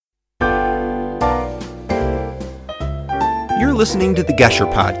You're listening to the Gesher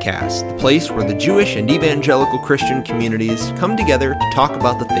Podcast, the place where the Jewish and evangelical Christian communities come together to talk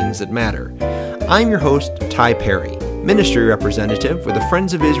about the things that matter. I'm your host, Ty Perry, ministry representative with the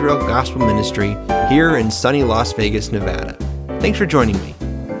Friends of Israel Gospel Ministry here in sunny Las Vegas, Nevada. Thanks for joining me.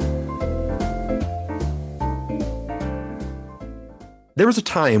 There was a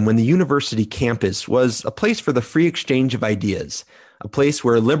time when the university campus was a place for the free exchange of ideas, a place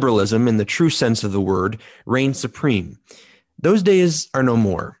where liberalism, in the true sense of the word, reigned supreme. Those days are no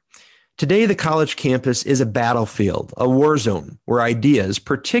more. Today, the college campus is a battlefield, a war zone, where ideas,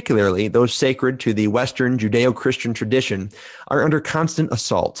 particularly those sacred to the Western Judeo-Christian tradition, are under constant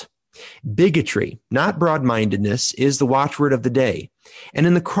assault. Bigotry, not broad-mindedness, is the watchword of the day. And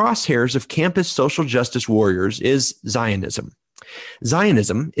in the crosshairs of campus social justice warriors is Zionism.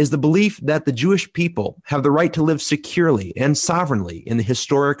 Zionism is the belief that the Jewish people have the right to live securely and sovereignly in the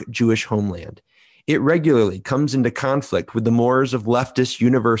historic Jewish homeland. It regularly comes into conflict with the mores of leftist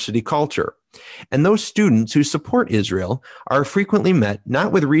university culture. And those students who support Israel are frequently met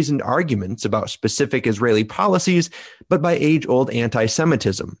not with reasoned arguments about specific Israeli policies, but by age-old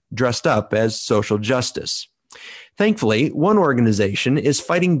anti-Semitism, dressed up as social justice. Thankfully, one organization is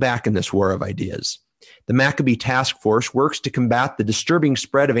fighting back in this war of ideas. The Maccabee Task Force works to combat the disturbing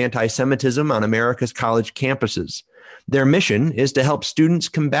spread of anti-Semitism on America's college campuses. Their mission is to help students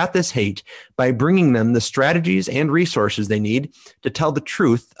combat this hate by bringing them the strategies and resources they need to tell the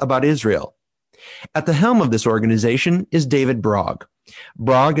truth about Israel. At the helm of this organization is David Brog.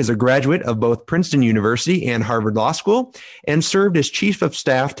 Brog is a graduate of both Princeton University and Harvard Law School and served as chief of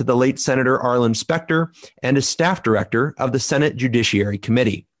staff to the late Senator Arlen Specter and as staff director of the Senate Judiciary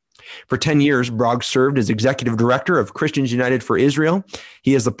Committee. For 10 years, Brog served as executive director of Christians United for Israel.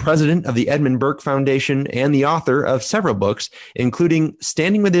 He is the president of the Edmund Burke Foundation and the author of several books, including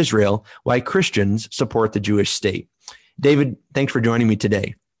Standing with Israel, Why Christians Support the Jewish State. David, thanks for joining me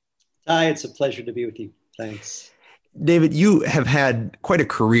today. Hi, it's a pleasure to be with you. Thanks. David, you have had quite a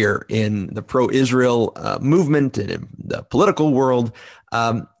career in the pro-Israel movement and in the political world.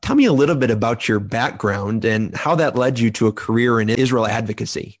 Tell me a little bit about your background and how that led you to a career in Israel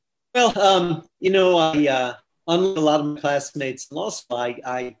advocacy. Well, I unlike a lot of my classmates in law school,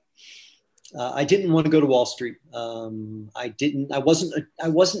 I didn't want to go to Wall Street. I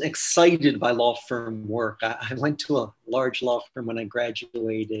wasn't excited by law firm work. I went to a large law firm when I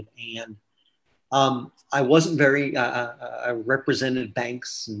graduated, and I wasn't very. I represented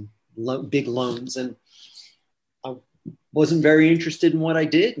banks and big loans, and I wasn't very interested in what I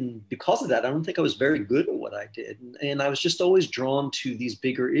did. And because of that, I don't think I was very good at what I did. And I was just always drawn to these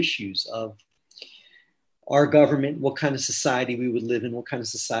bigger issues of our government, what kind of society we would live in, what kind of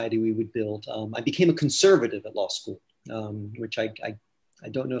society we would build. I became a conservative at law school, which I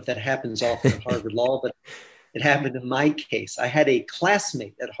don't know if that happens often at Harvard Law, but it happened in my case. I had a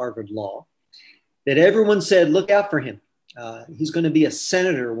classmate at Harvard Law that everyone said, look out for him. He's going to be a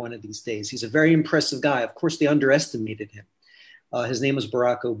senator one of these days. He's a very impressive guy. Of course, they underestimated him. His name was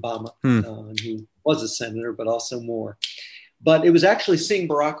Barack Obama. He was a senator, but also more. But it was actually seeing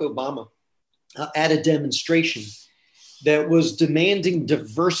Barack Obama at a demonstration that was demanding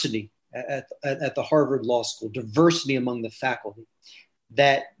diversity at the Harvard Law School, diversity among the faculty,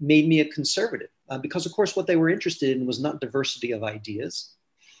 that made me a conservative. Because, of course, what they were interested in was not diversity of ideas,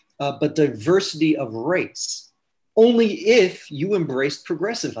 but diversity of race. Only if you embraced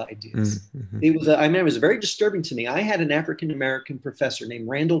progressive ideas. Mm-hmm. It was very disturbing to me. I had an African-American professor named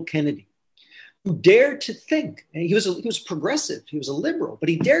Randall Kennedy who dared to think, and he was progressive, he was a liberal, but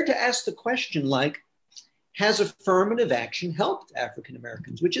he dared to ask the question like, has affirmative action helped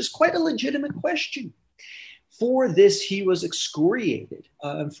African-Americans? Which is quite a legitimate question. For this, he was excoriated,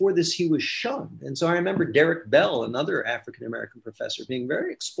 and for this, he was shunned. And so I remember Derek Bell, another African-American professor, being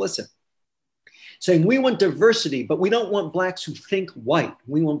very explicit, saying, we want diversity, but we don't want blacks who think white.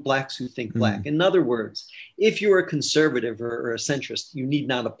 We want blacks who think black. In other words, if you're a conservative or a centrist, you need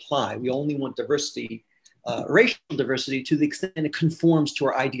not apply. We only want diversity, racial diversity, to the extent it conforms to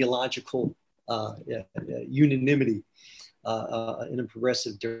our ideological unanimity in a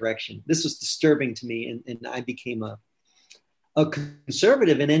progressive direction. This was disturbing to me, and I became a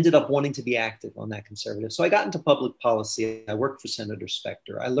conservative and ended up wanting to be active on that conservative. So I got into public policy. I worked for Senator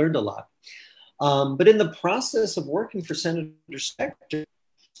Specter. I learned a lot. But in the process of working for Senator Specter,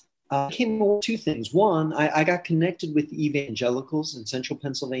 I came with two things. One, I got connected with the evangelicals in central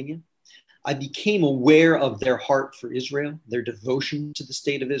Pennsylvania. I became aware of their heart for Israel, their devotion to the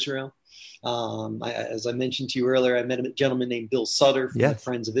state of Israel. As I mentioned to you earlier, I met a gentleman named Bill Sutter from the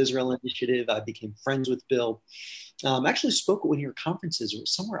Friends of Israel Initiative. I became friends with Bill. Actually spoke at one of your conferences. It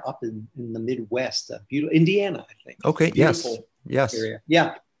was somewhere up in the Midwest, beautiful Indiana, I think. Okay. Beautiful Yes. area.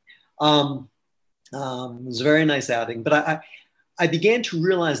 Yeah. It was a very nice outing. But I began to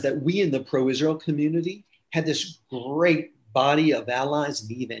realize that we in the pro-Israel community had this great body of allies in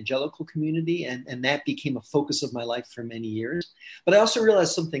the evangelical community, and that became a focus of my life for many years. But I also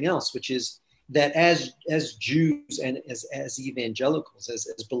realized something else, which is that as Jews and as evangelicals,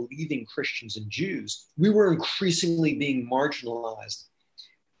 as believing Christians and Jews, we were increasingly being marginalized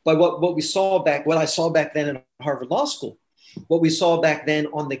by what I saw back then at Harvard Law School. What we saw back then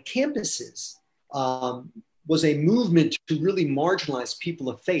on the campuses was a movement to really marginalize people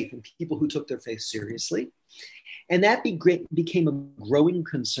of faith and people who took their faith seriously. And that became a growing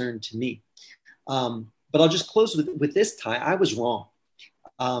concern to me. But I'll just close with this, Ty. I was wrong.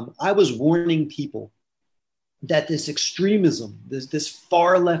 I was warning people that this extremism, this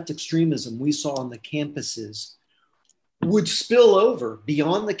far left extremism we saw on the campuses would spill over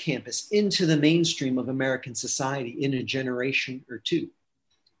beyond the campus into the mainstream of American society in a generation or two.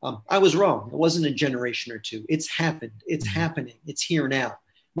 I was wrong. It wasn't a generation or two. It's happened. It's happening. It's here now,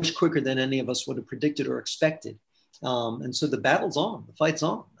 much quicker than any of us would have predicted or expected. And so the battle's on. The fight's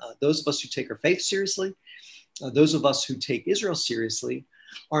on. Those of us who take our faith seriously, those of us who take Israel seriously,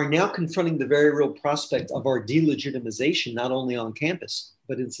 are now confronting the very real prospect of our delegitimization, not only on campus,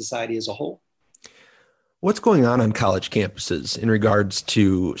 but in society as a whole. What's going on college campuses in regards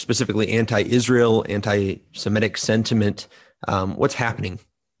to specifically anti-Israel, anti-Semitic sentiment? What's happening?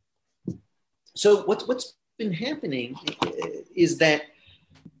 So what's been happening is that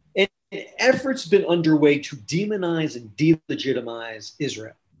an effort's been underway to demonize and delegitimize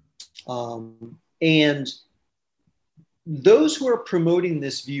Israel. And those who are promoting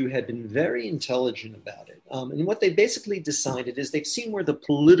this view have been very intelligent about it. And what they basically decided is they've seen where the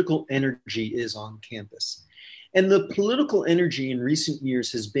political energy is on campus. And the political energy in recent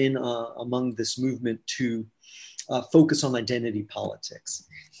years has been among this movement to focus on identity politics.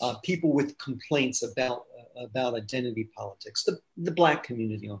 People with complaints about identity politics, the Black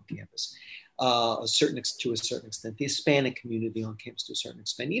community on campus, to a certain extent, the Hispanic community on campus to a certain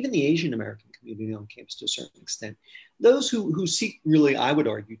extent, even the Asian American community on campus to a certain extent. Those who seek really, I would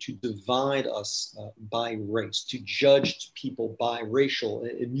argue, to divide us by race, to judge people by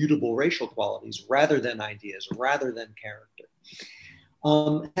immutable racial qualities rather than ideas, rather than character,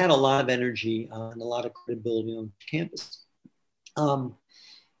 had a lot of energy and a lot of credibility on campus.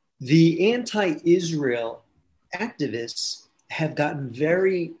 The anti-Israel activists have gotten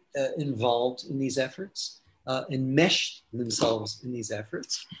very involved in these efforts, enmeshed themselves in these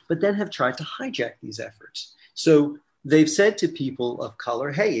efforts, but then have tried to hijack these efforts. So they've said to people of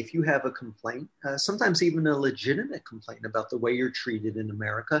color, hey, if you have a complaint, sometimes even a legitimate complaint about the way you're treated in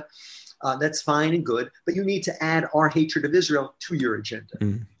America, that's fine and good, but you need to add our hatred of Israel to your agenda.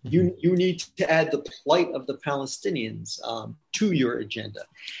 Mm-hmm. You need to add the plight of the Palestinians to your agenda.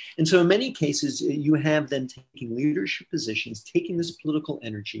 And so in many cases, you have them taking leadership positions, taking this political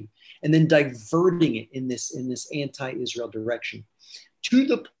energy, and then diverting it in this anti-Israel direction to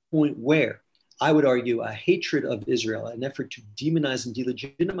the point where I would argue a hatred of Israel, an effort to demonize and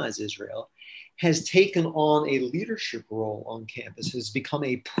delegitimize Israel, has taken on a leadership role on campus, has become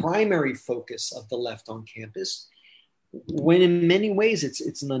a primary focus of the left on campus, when in many ways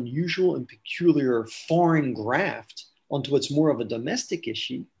it's an unusual and peculiar foreign graft onto what's more of a domestic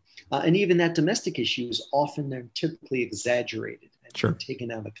issue. And even that domestic issue is often typically exaggerated and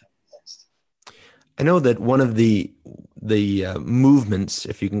taken out of context. I know that one of the movements,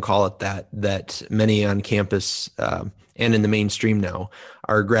 if you can call it that many on campus and in the mainstream now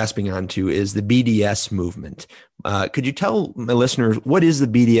are grasping onto is the BDS movement. Could you tell my listeners what is the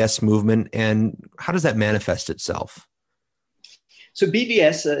BDS movement and how does that manifest itself? So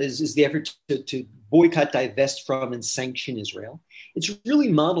BDS is the effort to boycott, divest from, and sanction Israel. It's really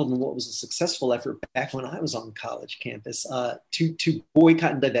modeled on what was a successful effort back when I was on college campus to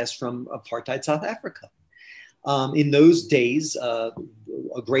boycott and divest from apartheid South Africa. In those days, a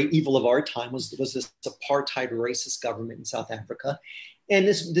great evil of our time was this apartheid racist government in South Africa. And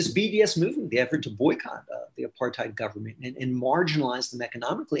this BDS movement, the effort to boycott the apartheid government and marginalize them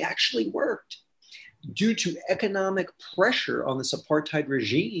economically, actually worked. Due to economic pressure on this apartheid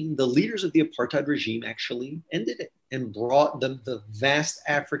regime, the leaders of the apartheid regime actually ended it and brought the vast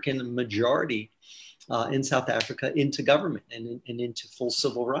African majority in South Africa into government and into full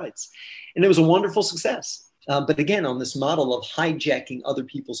civil rights. And it was a wonderful success. But again, on this model of hijacking other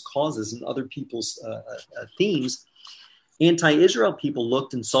people's causes and other people's themes, anti-Israel people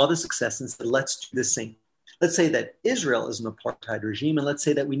looked and saw the success and said, let's do the same. let's say that Israel is an apartheid regime, and let's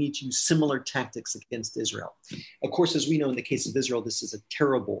say that we need to use similar tactics against Israel. Of course, as we know, in the case of Israel, this is a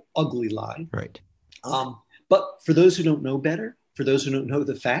terrible, ugly lie. Right. But for those who don't know better, for those who don't know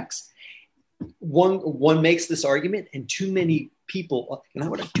the facts, one makes this argument, and too many people,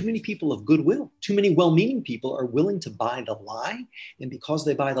 too many people of goodwill, too many well-meaning people are willing to buy the lie. And because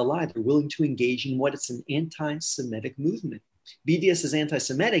they buy the lie, they're willing to engage in what is an anti-Semitic movement. BDS is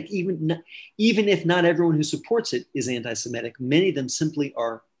anti-Semitic, even if not everyone who supports it is anti-Semitic. Many of them simply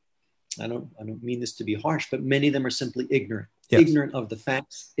are, I don't mean this to be harsh, but many of them are simply ignorant, yes. Ignorant of the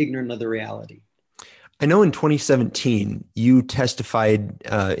facts, ignorant of the reality. I know in 2017, you testified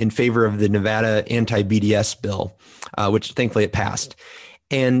in favor of the Nevada anti-BDS bill, which thankfully it passed.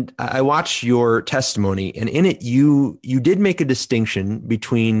 And I watched your testimony, and in it, you did make a distinction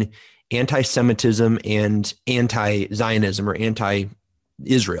between anti-Semitism and anti-Zionism or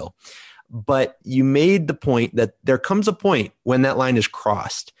anti-Israel. But you made the point that there comes a point when that line is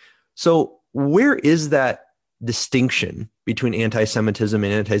crossed. So where is that distinction between anti-Semitism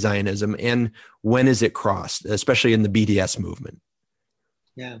and anti-Zionism, and when is it crossed, especially in the BDS movement?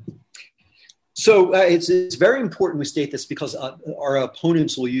 Yeah. So it's very important we state this, because our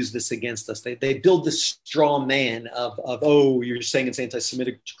opponents will use this against us. They build this straw man of oh, you're saying it's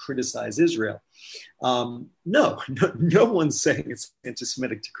anti-Semitic to criticize Israel. No one's saying it's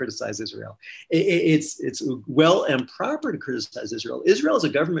anti-Semitic to criticize Israel. It's well and proper to criticize Israel. Israel is a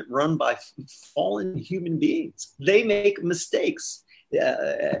government run by fallen human beings. They make mistakes.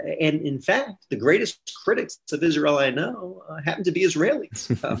 And in fact, the greatest critics of Israel I know happen to be Israelis.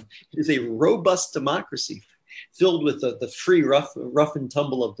 It is a robust democracy filled with the free, rough and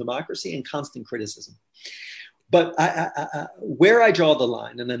tumble of democracy and constant criticism. But where I draw the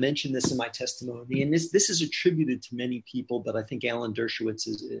line, and I mentioned this in my testimony, and this is attributed to many people, but I think Alan Dershowitz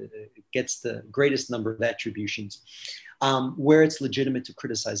gets the greatest number of attributions. Where it's legitimate to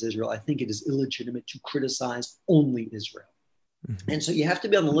criticize Israel, I think it is illegitimate to criticize only Israel. Mm-hmm. And so you have to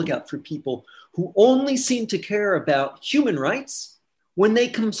be on the lookout for people who only seem to care about human rights when they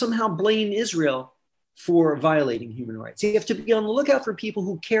can somehow blame Israel for violating human rights. You have to be on the lookout for people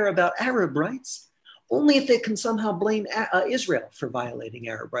who care about Arab rights only if they can somehow blame Israel for violating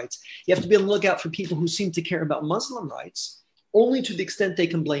Arab rights. You have to be on the lookout for people who seem to care about Muslim rights only to the extent they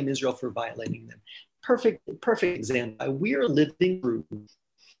can blame Israel for violating them. Perfect example. We are living through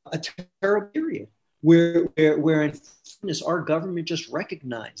a terrible period where in fairness, our government just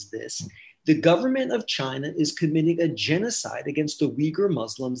recognized this. The government of China is committing a genocide against the Uyghur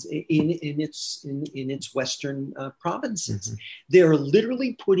Muslims in its western provinces. Mm-hmm. They are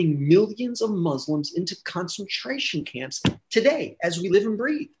literally putting millions of Muslims into concentration camps today as we live and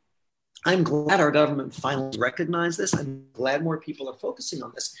breathe. I'm glad our government finally recognized this. I'm glad more people are focusing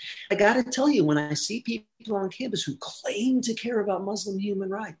on this. I got to tell you, when I see people on campus who claim to care about Muslim human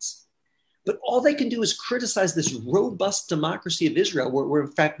rights, but all they can do is criticize this robust democracy of Israel, where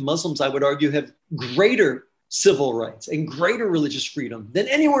in fact Muslims, I would argue, have greater civil rights and greater religious freedom than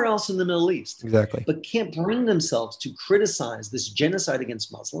anywhere else in the Middle East. Exactly. But can't bring themselves to criticize this genocide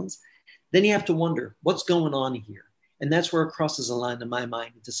against Muslims. Then you have to wonder, what's going on here? And that's where it crosses a line in my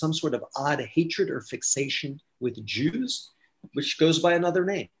mind into some sort of odd hatred or fixation with Jews, which goes by another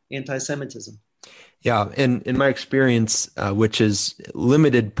name, anti-Semitism. Yeah. And in my experience, which is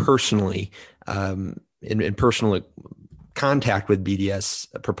limited personally, in personal contact with BDS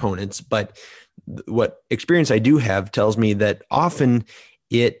proponents, but what experience I do have tells me that often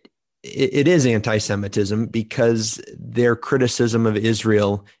it is anti-Semitism because their criticism of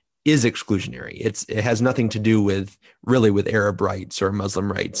Israel is exclusionary. It has nothing to do with Arab rights or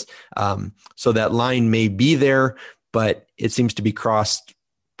Muslim rights. So that line may be there, but it seems to be crossed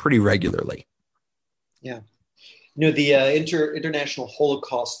pretty regularly. Yeah. The International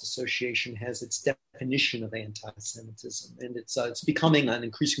Holocaust Association has its definition of anti-Semitism, and it's becoming an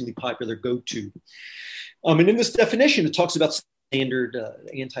increasingly popular go-to. And in this definition, it talks about standard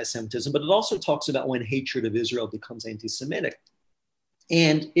anti-Semitism, but it also talks about when hatred of Israel becomes anti-Semitic.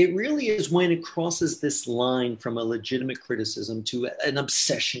 And it really is when it crosses this line from a legitimate criticism to an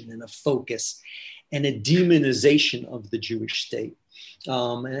obsession and a focus and a demonization of the Jewish state.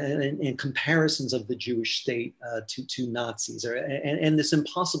 And comparisons of the Jewish state to Nazis, and this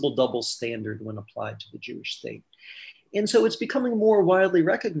impossible double standard when applied to the Jewish state. And so it's becoming more widely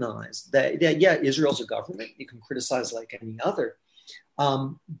recognized that Israel's a government. You can criticize like any other.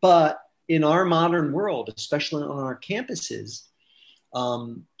 But in our modern world, especially on our campuses,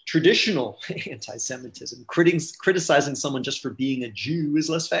 traditional anti-Semitism, criticizing someone just for being a Jew is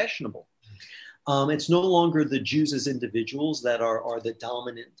less fashionable. It's no longer the Jews as individuals that are the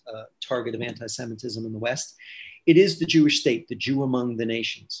dominant target of anti-Semitism in the West. It is the Jewish state, the Jew among the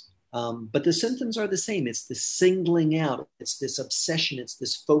nations. But the symptoms are the same. It's this singling out, it's this obsession, it's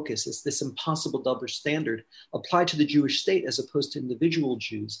this focus, it's this impossible double standard applied to the Jewish state as opposed to individual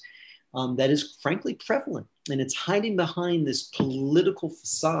Jews that is frankly prevalent. And it's hiding behind this political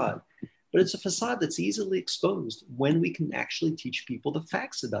facade, but it's a facade that's easily exposed when we can actually teach people the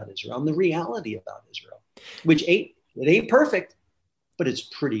facts about Israel and the reality about Israel, which it ain't perfect, but it's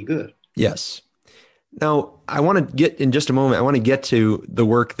pretty good. Yes. Now, I want to get in just a moment, I want to get to the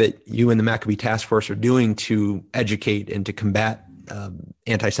work that you and the Maccabee Task Force are doing to educate and to combat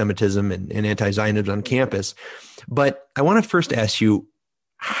anti-Semitism and anti-Zionism on campus. But I want to first ask you,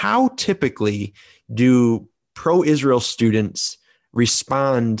 how typically do pro-Israel students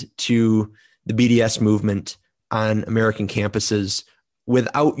respond to the BDS movement on American campuses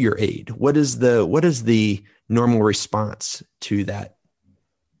without your aid? What is the normal response to that?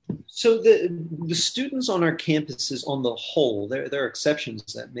 So the students on our campuses on the whole, there are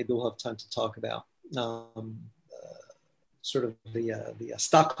exceptions that maybe we'll have time to talk about. Sort of the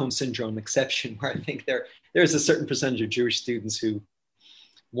Stockholm Syndrome exception, where I think there's a certain percentage of Jewish students who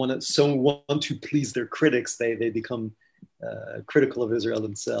want to please their critics. They become critical of Israel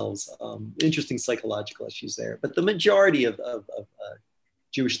themselves. Interesting psychological issues there. But the majority of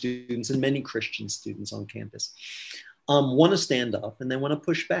Jewish students and many Christian students on campus want to stand up and they want to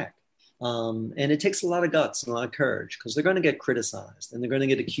push back. And it takes a lot of guts and a lot of courage because they're going to get criticized and they're going to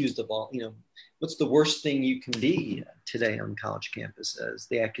get accused of all, what's the worst thing you can be today on college campus as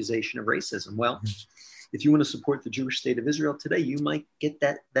the accusation of racism? Well, if you want to support the Jewish state of Israel today, you might get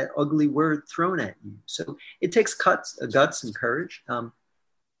that ugly word thrown at you. So it takes guts and courage.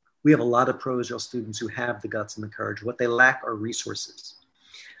 We have a lot of pro-Israel students who have the guts and the courage. What they lack are resources.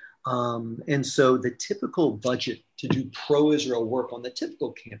 And so the typical budget to do pro-Israel work on the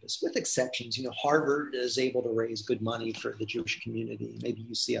typical campus, with exceptions, Harvard is able to raise good money for the Jewish community, maybe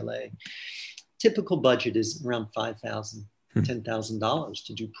UCLA. Typical budget is around $5,000, $10,000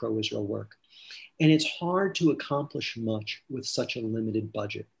 to do pro-Israel work. And it's hard to accomplish much with such a limited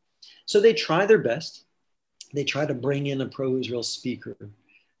budget. So they try their best. They try to bring in a pro-Israel speaker.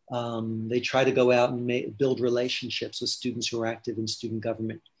 They try to go out and build relationships with students who are active in student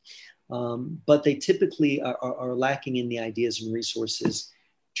government. But they typically are lacking in the ideas and resources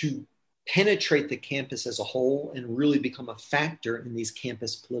to penetrate the campus as a whole and really become a factor in these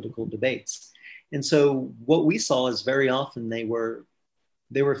campus political debates. And so what we saw is very often they were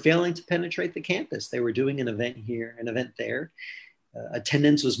failing to penetrate the campus. They were doing an event here, an event there.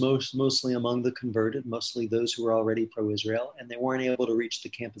 Attendance was mostly among the converted, mostly those who were already pro-Israel, and they weren't able to reach the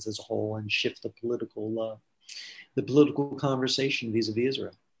campus as a whole and shift the political conversation vis-a-vis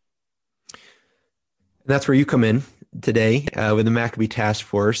Israel. That's where you come in today with the Maccabee Task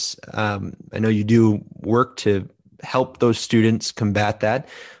Force. I know you do work to help those students combat that.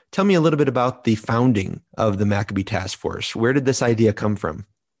 Tell me a little bit about the founding of the Maccabee Task Force. Where did this idea come from?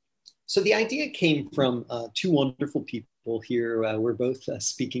 So the idea came from two wonderful people here. We're both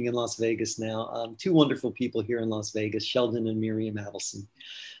speaking in Las Vegas now. Two wonderful people here in Las Vegas, Sheldon and Miriam Adelson.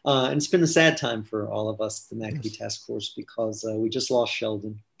 And it's been a sad time for all of us, the Maccabee Task Force, because we just lost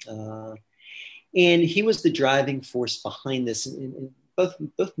Sheldon. And he was the driving force behind this, in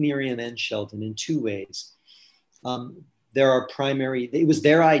both Miriam and Sheldon, in two ways. It was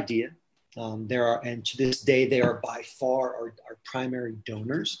their idea. And to this day, they are by far our primary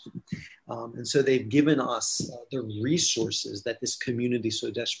donors. And so they've given us the resources that this community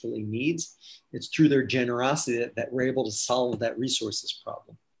so desperately needs. It's through their generosity that we're able to solve that resources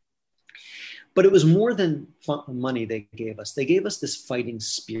problem. But it was more than money they gave us. They gave us this fighting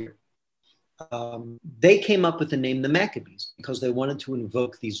spirit. They came up with the name the Maccabees because they wanted to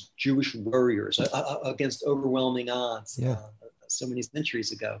invoke these Jewish warriors against overwhelming odds so many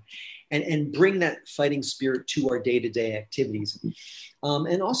centuries ago and bring that fighting spirit to our day-to-day activities.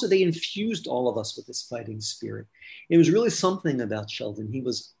 And also they infused all of us with this fighting spirit. It was really something about Sheldon. He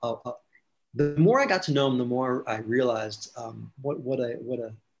was, the more I got to know him, the more I realized what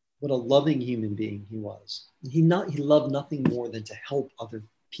a loving human being he was. He loved nothing more than to help other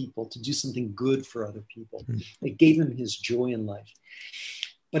people, to do something good for other people. It gave him his joy in life.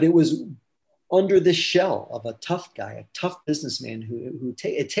 But it was under this shell of a tough guy, a tough businessman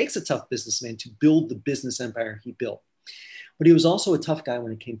it takes a tough businessman to build the business empire he built. But he was also a tough guy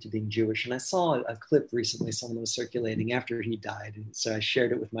when it came to being Jewish. And I saw a clip recently, someone was circulating after he died. And so I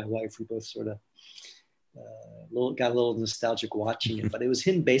shared it with my wife. We both sort of got a little nostalgic watching it. But it was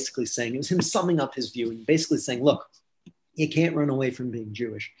him basically saying, it was him summing up his view and basically saying, look, You can't run away from being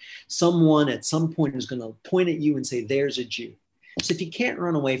Jewish. Someone at some point is going to point at you and say, there's a Jew. So if you can't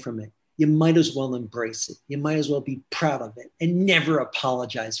run away from it, you might as well embrace it. You might as well be proud of it and never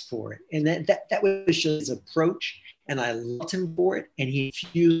apologize for it. And that was his approach. And I loved him for it. And he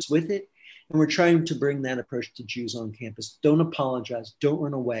fused with it. And we're trying to bring that approach to Jews on campus. Don't apologize. Don't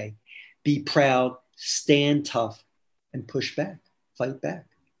run away. Be proud, stand tough, and push back, fight back.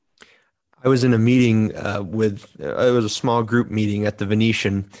 I was in a meeting it was a small group meeting at the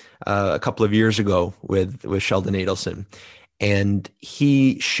Venetian a couple of years ago with Sheldon Adelson. And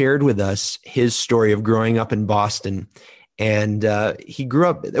he shared with us his story of growing up in Boston. And he grew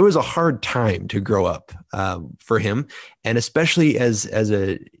up, it was a hard time to grow up for him. And especially as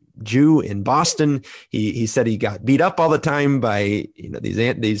a Jew in Boston, he said he got beat up all the time by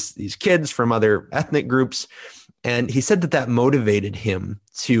these kids from other ethnic groups. And he said that motivated him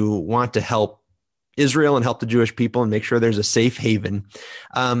to want to help Israel and help the Jewish people and make sure there's a safe haven.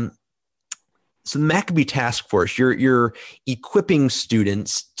 So the Maccabee Task Force, you're equipping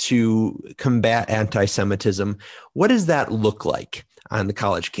students to combat anti-Semitism. What does that look like on the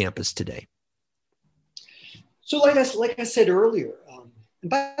college campus today? So like I said earlier, and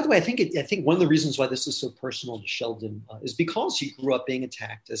by the way, I think one of the reasons why this is so personal to Sheldon is because he grew up being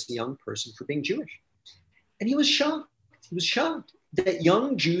attacked as a young person for being Jewish. And he was shocked. He was shocked that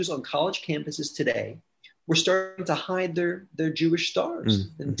young Jews on college campuses today were starting to hide their Jewish stars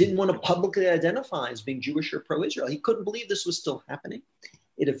and didn't want to publicly identify as being Jewish or pro-Israel. He couldn't believe this was still happening.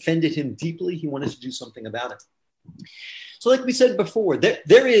 It offended him deeply. He wanted to do something about it. So like we said before,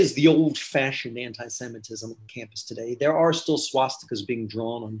 there is the old-fashioned anti-Semitism on campus today. There are still swastikas being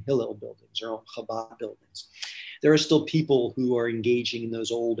drawn on Hillel buildings or on Chabad buildings. There are still people who are engaging in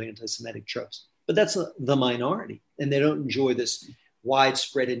those old anti-Semitic tropes. But that's the minority, and they don't enjoy this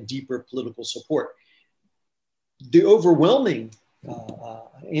widespread and deeper political support. The overwhelming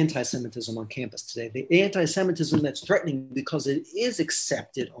anti-Semitism on campus today, the anti-Semitism that's threatening because it is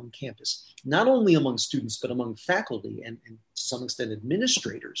accepted on campus, not only among students, but among faculty and to some extent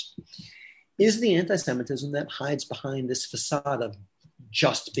administrators, is the anti-Semitism that hides behind this facade of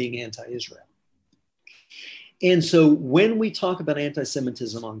just being anti-Israel. And so when we talk about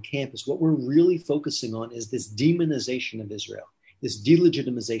anti-Semitism on campus, what we're really focusing on is this demonization of Israel, this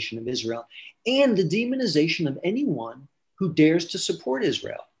delegitimization of Israel, and the demonization of anyone who dares to support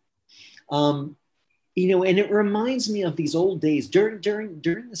Israel. And it reminds me of these old days during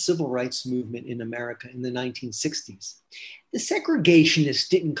the civil rights movement in America in the 1960s. The segregationists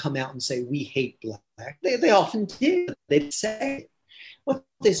didn't come out and say, we hate black. They often did. They'd say it. What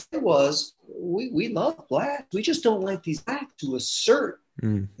they said was, we love blacks. We just don't like these blacks to assert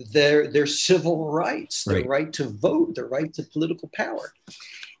their civil rights, their right to vote, their right to political power.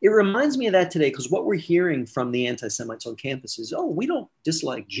 It reminds me of that today because what we're hearing from the anti-Semites on campus is, we don't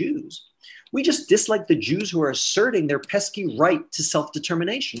dislike Jews. We just dislike the Jews who are asserting their pesky right to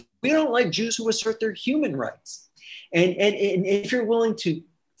self-determination. We don't like Jews who assert their human rights. And if you're willing to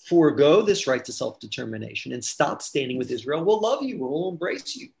forego this right to self-determination and stop standing with Israel, we'll love you, we'll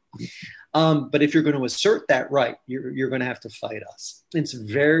embrace you. But if you're going to assert that right, you're going to have to fight us. It's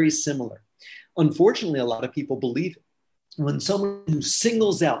very similar. Unfortunately, a lot of people believe it. When someone who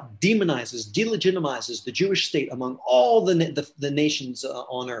singles out, demonizes, delegitimizes the Jewish state among all the nations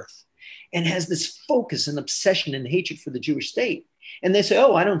on earth and has this focus and obsession and hatred for the Jewish state, and they say,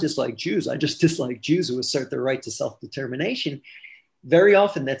 I don't dislike Jews, I just dislike Jews who assert their right to self-determination, very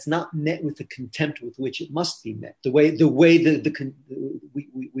often that's not met with the contempt with which it must be met. The way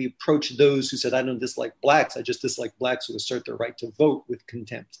we approach those who said, I don't dislike blacks, I just dislike blacks who assert their right to vote with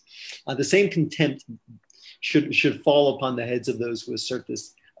contempt. The same contempt should fall upon the heads of those who assert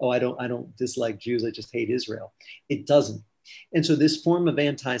this, I don't dislike Jews, I just hate Israel. It doesn't. And so this form of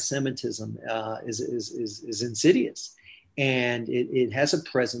anti-Semitism is insidious, and it has a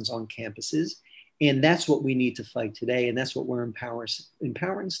presence on campuses. And that's what we need to fight today. And that's what we're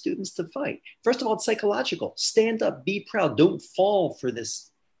empowering students to fight. First of all, it's psychological. Stand up, be proud. Don't fall for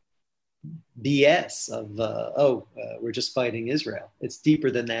this BS of, we're just fighting Israel. It's deeper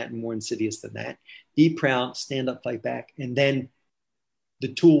than that and more insidious than that. Be proud, stand up, fight back. And then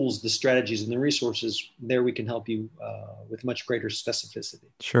the tools, the strategies, and the resources, there we can help you with much greater specificity.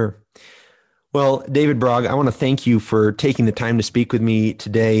 Sure. Well, David Brog, I want to thank you for taking the time to speak with me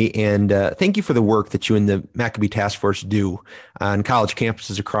today, and thank you for the work that you and the Maccabee Task Force do on college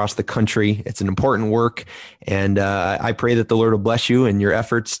campuses across the country. It's an important work, and I pray that the Lord will bless you in your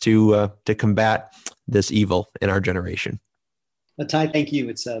efforts to combat this evil in our generation. Ty, thank you.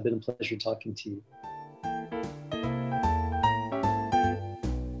 It's been a pleasure talking to you.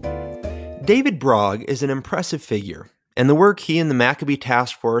 David Brog is an impressive figure. and the work he and the Maccabee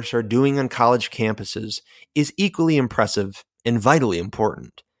Task Force are doing on college campuses is equally impressive and vitally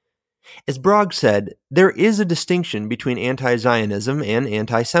important. As Brog said, there is a distinction between anti-Zionism and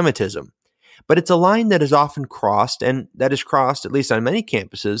anti-Semitism, but it's a line that is often crossed, and that is crossed, at least on many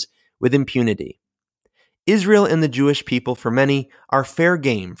campuses, with impunity. Israel and the Jewish people, for many, are fair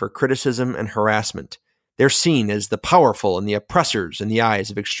game for criticism and harassment. They're seen as the powerful and the oppressors in the eyes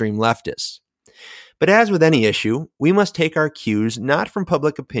of extreme leftists. But as with any issue, we must take our cues not from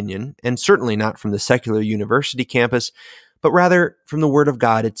public opinion, and certainly not from the secular university campus, but rather from the Word of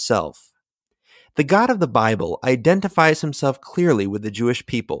God itself. The God of the Bible identifies himself clearly with the Jewish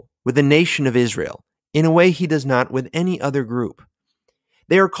people, with the nation of Israel, in a way he does not with any other group.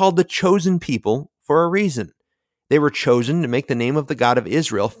 They are called the chosen people for a reason. They were chosen to make the name of the God of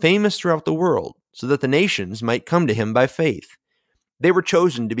Israel famous throughout the world, so that the nations might come to him by faith. They were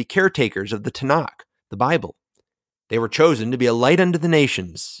chosen to be caretakers of the Tanakh, the Bible. They were chosen to be a light unto the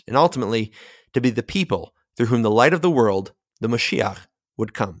nations, and ultimately to be the people through whom the light of the world, the Mashiach,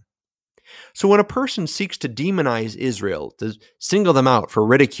 would come. So when a person seeks to demonize Israel, to single them out for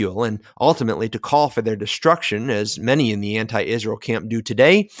ridicule, and ultimately to call for their destruction, as many in the anti-Israel camp do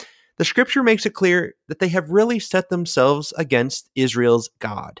today, the scripture makes it clear that they have really set themselves against Israel's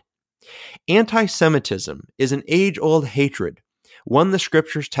God. Anti-Semitism is an age-old hatred, one the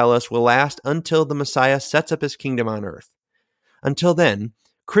scriptures tell us will last until the Messiah sets up his kingdom on earth. Until then,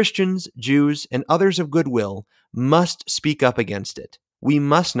 Christians, Jews, and others of goodwill must speak up against it. We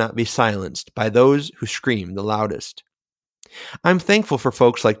must not be silenced by those who scream the loudest. I'm thankful for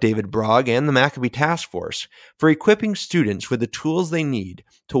folks like David Brog and the Maccabee Task Force for equipping students with the tools they need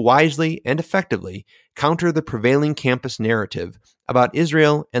to wisely and effectively counter the prevailing campus narrative about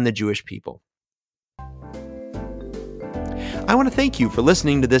Israel and the Jewish people. I want to thank you for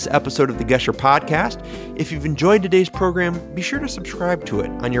listening to this episode of the Gesher Podcast. If you've enjoyed today's program, be sure to subscribe to it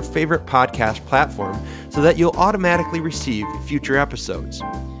on your favorite podcast platform so that you'll automatically receive future episodes.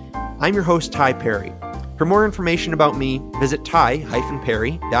 I'm your host, Ty Perry. For more information about me, visit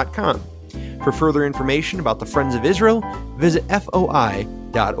ty-perry.com. For further information about the Friends of Israel, visit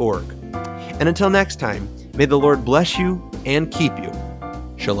foi.org. And until next time, may the Lord bless you and keep you.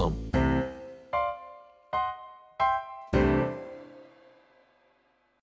 Shalom.